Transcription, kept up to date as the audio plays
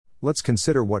Let's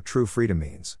consider what true freedom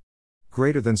means.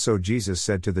 Greater than so Jesus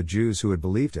said to the Jews who had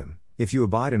believed him, "If you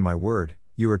abide in my word,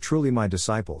 you are truly my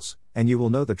disciples, and you will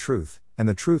know the truth, and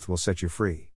the truth will set you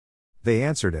free." They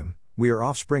answered him, "We are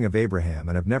offspring of Abraham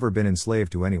and have never been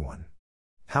enslaved to anyone.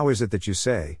 How is it that you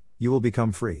say, you will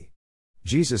become free?"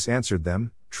 Jesus answered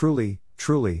them, "Truly,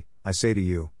 truly, I say to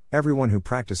you, everyone who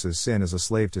practices sin is a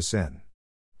slave to sin.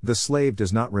 The slave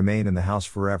does not remain in the house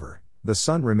forever, the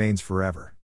son remains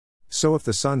forever. So if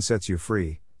the Son sets you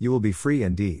free, you will be free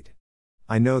indeed.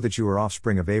 I know that you are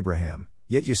offspring of Abraham,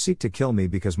 yet you seek to kill me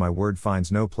because my word finds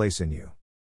no place in you.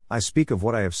 I speak of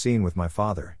what I have seen with my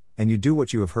Father, and you do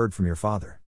what you have heard from your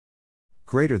father."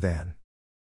 Greater than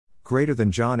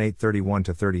John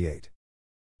 8:31-38.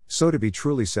 So to be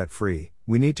truly set free,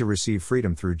 we need to receive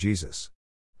freedom through Jesus.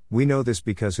 We know this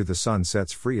because who the Son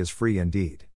sets free is free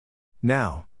indeed.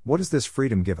 Now, what does this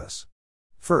freedom give us?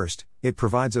 First, it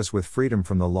provides us with freedom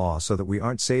from the law so that we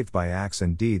aren't saved by acts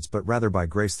and deeds but rather by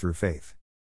grace through faith.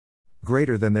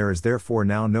 Greater than there is therefore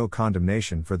now no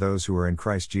condemnation for those who are in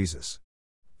Christ Jesus.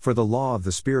 For the law of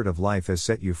the Spirit of life has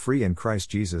set you free in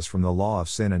Christ Jesus from the law of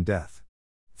sin and death.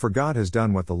 For God has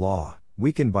done what the law,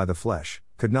 weakened by the flesh,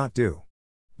 could not do.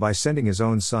 By sending his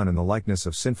own Son in the likeness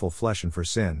of sinful flesh and for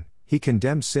sin, he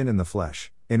condemned sin in the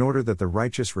flesh, in order that the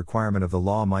righteous requirement of the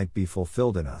law might be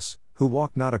fulfilled in us, who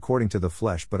walk not according to the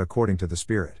flesh but according to the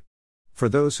Spirit. For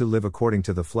those who live according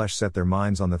to the flesh set their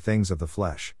minds on the things of the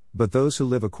flesh, but those who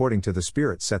live according to the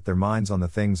Spirit set their minds on the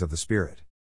things of the Spirit.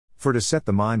 For to set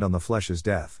the mind on the flesh is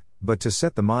death, but to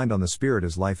set the mind on the Spirit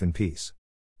is life and peace.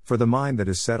 For the mind that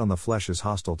is set on the flesh is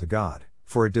hostile to God,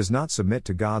 for it does not submit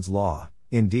to God's law,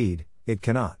 indeed, it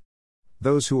cannot.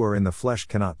 Those who are in the flesh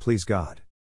cannot please God.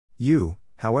 You,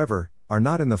 however, are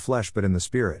not in the flesh but in the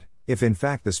Spirit, if in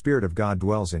fact the Spirit of God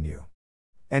dwells in you.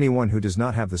 Anyone who does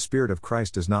not have the Spirit of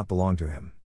Christ does not belong to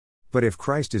him. But if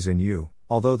Christ is in you,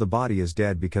 although the body is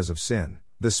dead because of sin,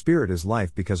 the Spirit is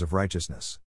life because of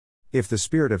righteousness. If the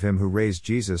Spirit of him who raised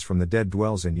Jesus from the dead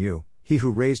dwells in you, he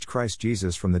who raised Christ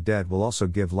Jesus from the dead will also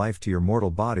give life to your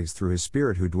mortal bodies through his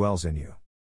Spirit who dwells in you.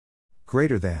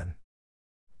 Greater than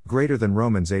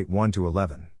Romans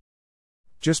 8:1-11.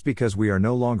 Just because we are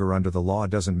no longer under the law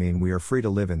doesn't mean we are free to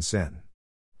live in sin.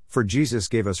 For Jesus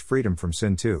gave us freedom from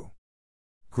sin too.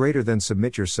 Greater than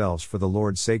submit yourselves for the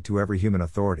Lord's sake to every human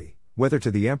authority, whether to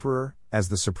the emperor, as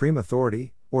the supreme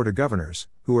authority, or to governors,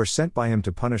 who are sent by him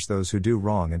to punish those who do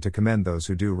wrong and to commend those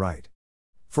who do right.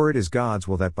 For it is God's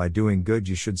will that by doing good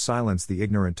you should silence the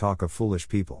ignorant talk of foolish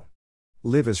people.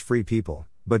 Live as free people,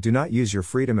 but do not use your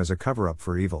freedom as a cover-up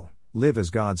for evil, live as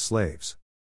God's slaves.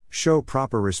 Show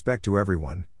proper respect to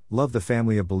everyone, love the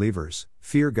family of believers,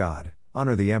 fear God,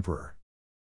 honor the emperor.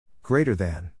 Greater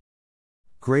than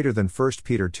 1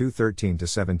 Peter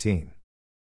 2:13-17.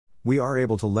 We are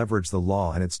able to leverage the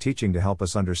law and its teaching to help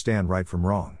us understand right from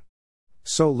wrong.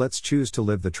 So let's choose to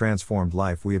live the transformed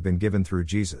life we have been given through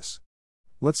Jesus.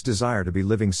 Let's desire to be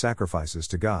living sacrifices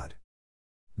to God.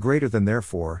 Greater than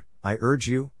therefore, I urge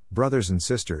you, brothers and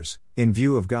sisters, in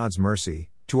view of God's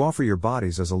mercy, to offer your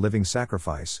bodies as a living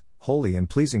sacrifice, holy and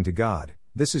pleasing to God,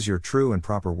 this is your true and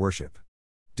proper worship.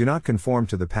 Do not conform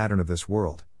to the pattern of this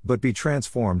world, but be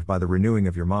transformed by the renewing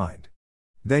of your mind.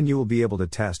 Then you will be able to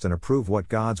test and approve what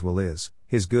God's will is,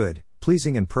 his good,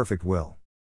 pleasing and perfect will.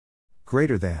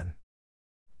 Greater than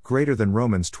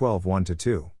Romans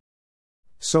 12:1-2.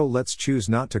 So let's choose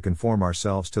not to conform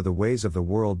ourselves to the ways of the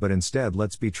world but instead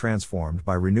let's be transformed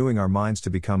by renewing our minds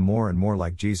to become more and more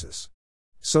like Jesus.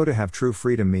 So to have true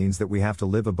freedom means that we have to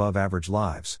live above average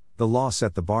lives, the law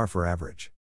set the bar for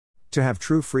average. To have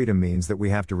true freedom means that we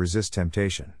have to resist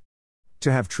temptation.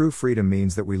 To have true freedom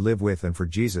means that we live with and for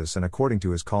Jesus and according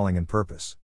to his calling and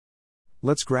purpose.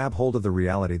 Let's grab hold of the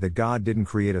reality that God didn't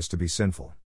create us to be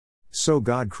sinful. So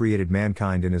God created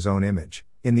mankind in his own image,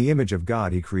 in the image of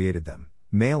God he created them,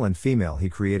 male and female he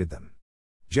created them.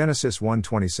 Genesis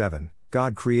 1:27,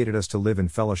 God created us to live in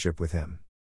fellowship with him.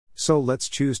 So let's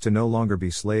choose to no longer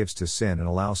be slaves to sin and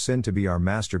allow sin to be our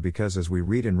master because as we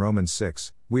read in Romans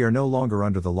 6, we are no longer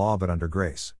under the law but under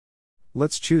grace.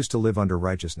 Let's choose to live under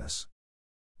righteousness.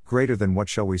 Greater than what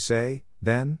shall we say,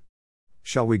 then?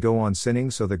 Shall we go on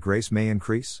sinning so that grace may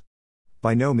increase?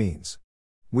 By no means.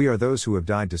 We are those who have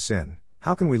died to sin,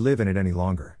 how can we live in it any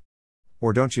longer?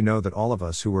 Or don't you know that all of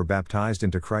us who were baptized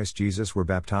into Christ Jesus were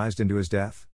baptized into his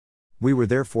death? We were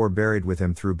therefore buried with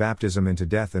him through baptism into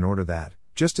death in order that,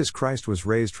 just as Christ was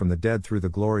raised from the dead through the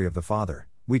glory of the Father,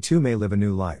 we too may live a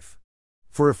new life.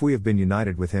 For if we have been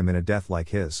united with him in a death like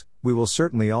his, we will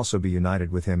certainly also be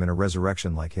united with him in a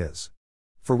resurrection like his.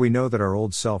 For we know that our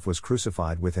old self was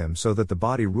crucified with him so that the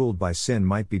body ruled by sin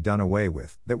might be done away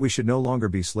with, that we should no longer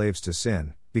be slaves to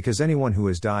sin, because anyone who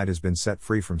has died has been set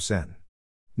free from sin.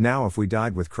 Now if we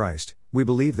died with Christ, we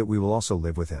believe that we will also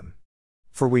live with him.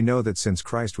 For we know that since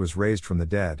Christ was raised from the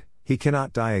dead, he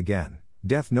cannot die again,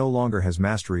 death no longer has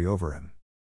mastery over him.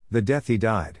 The death he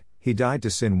died to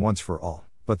sin once for all,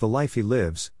 but the life he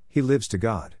lives to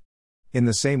God. In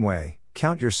the same way,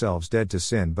 count yourselves dead to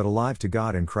sin but alive to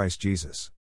God in Christ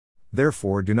Jesus.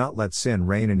 Therefore do not let sin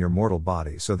reign in your mortal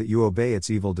body so that you obey its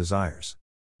evil desires.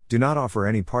 Do not offer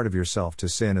any part of yourself to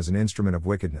sin as an instrument of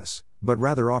wickedness, but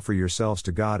rather offer yourselves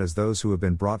to God as those who have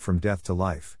been brought from death to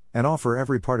life, and offer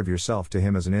every part of yourself to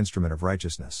him as an instrument of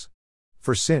righteousness.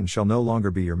 For sin shall no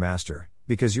longer be your master,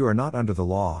 because you are not under the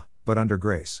law, but under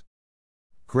grace.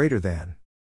 Greater than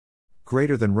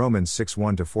Romans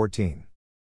 6:1-14.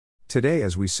 Today,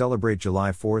 as we celebrate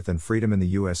July 4th and freedom in the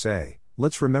USA,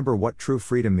 let's remember what true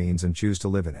freedom means and choose to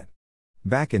live in it.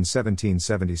 Back in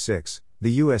 1776,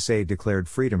 the USA declared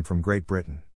freedom from Great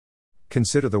Britain.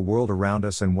 Consider the world around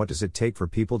us, and what does it take for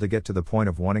people to get to the point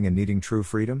of wanting and needing true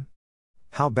freedom?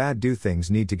 How bad do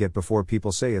things need to get before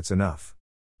people say it's enough?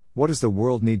 What does the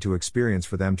world need to experience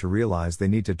for them to realize they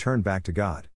need to turn back to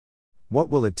God? What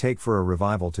will it take for a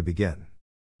revival to begin?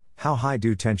 How high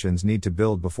do tensions need to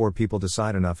build before people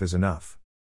decide enough is enough?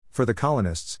 For the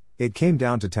colonists, it came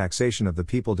down to taxation of the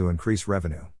people to increase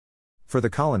revenue. For the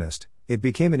colonist, it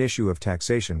became an issue of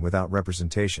taxation without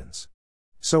representations.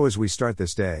 So as we start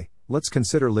this day, let's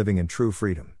consider living in true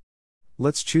freedom.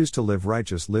 Let's choose to live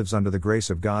righteous lives under the grace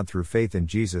of God through faith in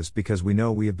Jesus, because we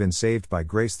know we have been saved by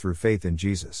grace through faith in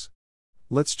Jesus.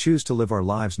 Let's choose to live our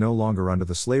lives no longer under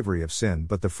the slavery of sin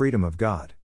but the freedom of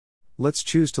God. Let's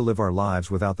choose to live our lives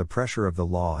without the pressure of the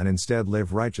law and instead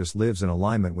live righteous lives in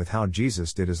alignment with how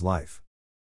Jesus did his life.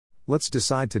 Let's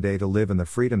decide today to live in the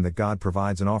freedom that God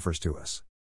provides and offers to us.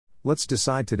 Let's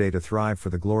decide today to thrive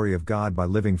for the glory of God by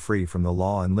living free from the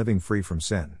law and living free from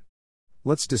sin.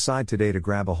 Let's decide today to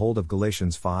grab a hold of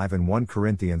Galatians 5 and 1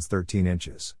 Corinthians 13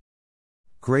 inches.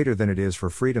 Greater than it is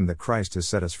for freedom that Christ has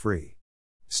set us free.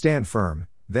 Stand firm,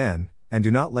 then, and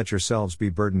do not let yourselves be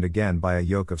burdened again by a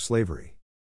yoke of slavery.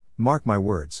 Mark my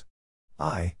words.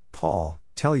 I, Paul,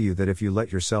 tell you that if you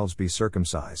let yourselves be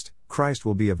circumcised, Christ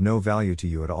will be of no value to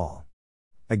you at all.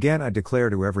 Again I declare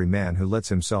to every man who lets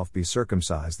himself be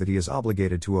circumcised that he is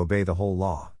obligated to obey the whole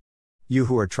law. You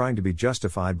who are trying to be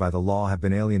justified by the law have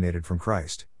been alienated from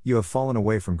Christ, you have fallen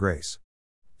away from grace.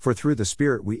 For through the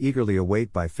Spirit we eagerly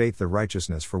await by faith the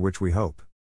righteousness for which we hope.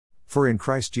 For in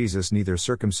Christ Jesus neither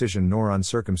circumcision nor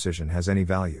uncircumcision has any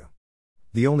value.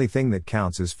 The only thing that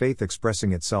counts is faith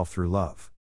expressing itself through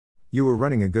love. You were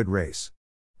running a good race.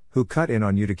 Who cut in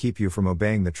on you to keep you from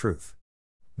obeying the truth?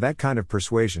 That kind of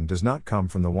persuasion does not come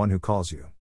from the one who calls you.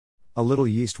 A little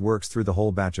yeast works through the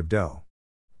whole batch of dough.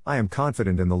 I am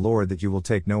confident in the Lord that you will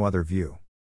take no other view.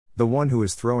 The one who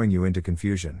is throwing you into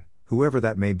confusion, whoever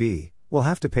that may be, will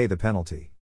have to pay the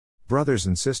penalty. Brothers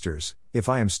and sisters, if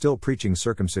I am still preaching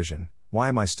circumcision, why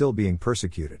am I still being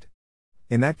persecuted?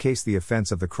 In that case the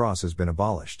offense of the cross has been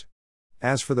abolished.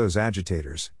 As for those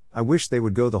agitators, I wish they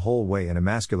would go the whole way and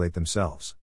emasculate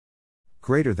themselves.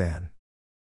 Greater than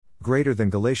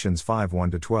Galatians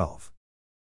 5:1-12.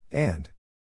 And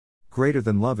greater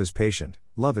than love is patient,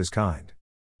 love is kind.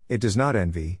 It does not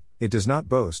envy, it does not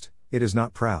boast, it is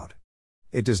not proud.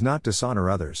 It does not dishonor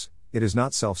others, it is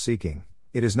not self-seeking,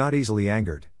 it is not easily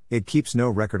angered, it keeps no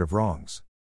record of wrongs.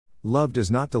 Love does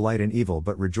not delight in evil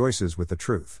but rejoices with the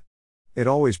truth. It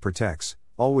always protects,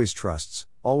 always trusts,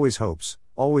 always hopes,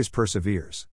 always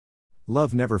perseveres.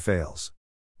 Love never fails.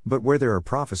 But where there are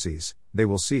prophecies, they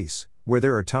will cease, where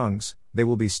there are tongues, they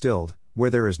will be stilled, where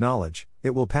there is knowledge,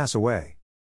 it will pass away.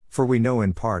 For we know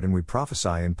in part and we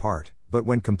prophesy in part, but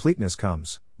when completeness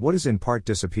comes, what is in part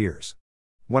disappears.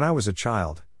 When I was a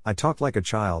child, I talked like a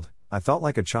child, I thought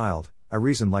like a child, I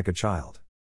reasoned like a child.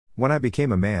 When I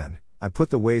became a man, I put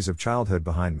the ways of childhood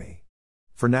behind me.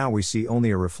 For now we see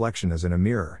only a reflection as in a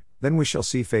mirror, then we shall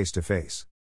see face to face.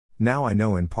 Now I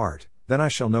know in part, then I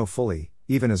shall know fully,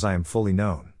 even as I am fully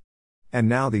known. And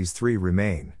now these three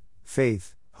remain: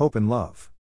 faith, hope and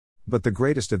love. But the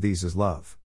greatest of these is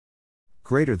love.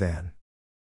 Greater than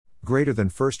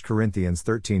 1 Corinthians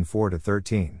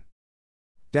 13:4-13.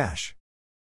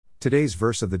 Today's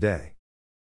verse of the day.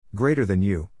 Greater than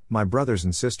you, my brothers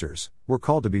and sisters, were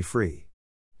called to be free.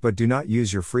 But do not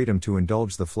use your freedom to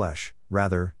indulge the flesh,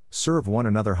 rather, serve one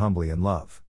another humbly in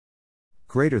love.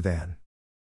 Greater than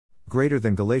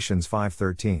Galatians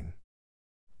 5:13.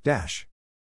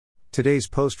 Today's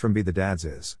post from Be the Dads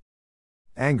is: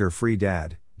 Anger Free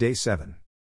Dad, Day 7.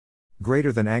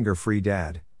 Greater than Anger Free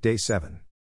Dad, Day 7.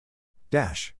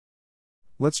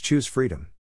 Let's choose freedom.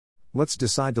 Let's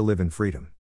decide to live in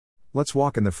freedom. Let's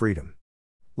walk in the freedom.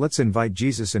 Let's invite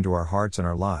Jesus into our hearts and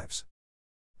our lives.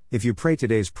 If you pray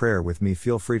today's prayer with me,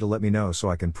 feel free to let me know so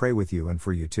I can pray with you and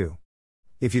for you too.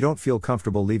 If you don't feel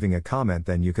comfortable leaving a comment,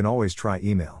 then you can always try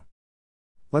email.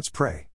 Let's pray.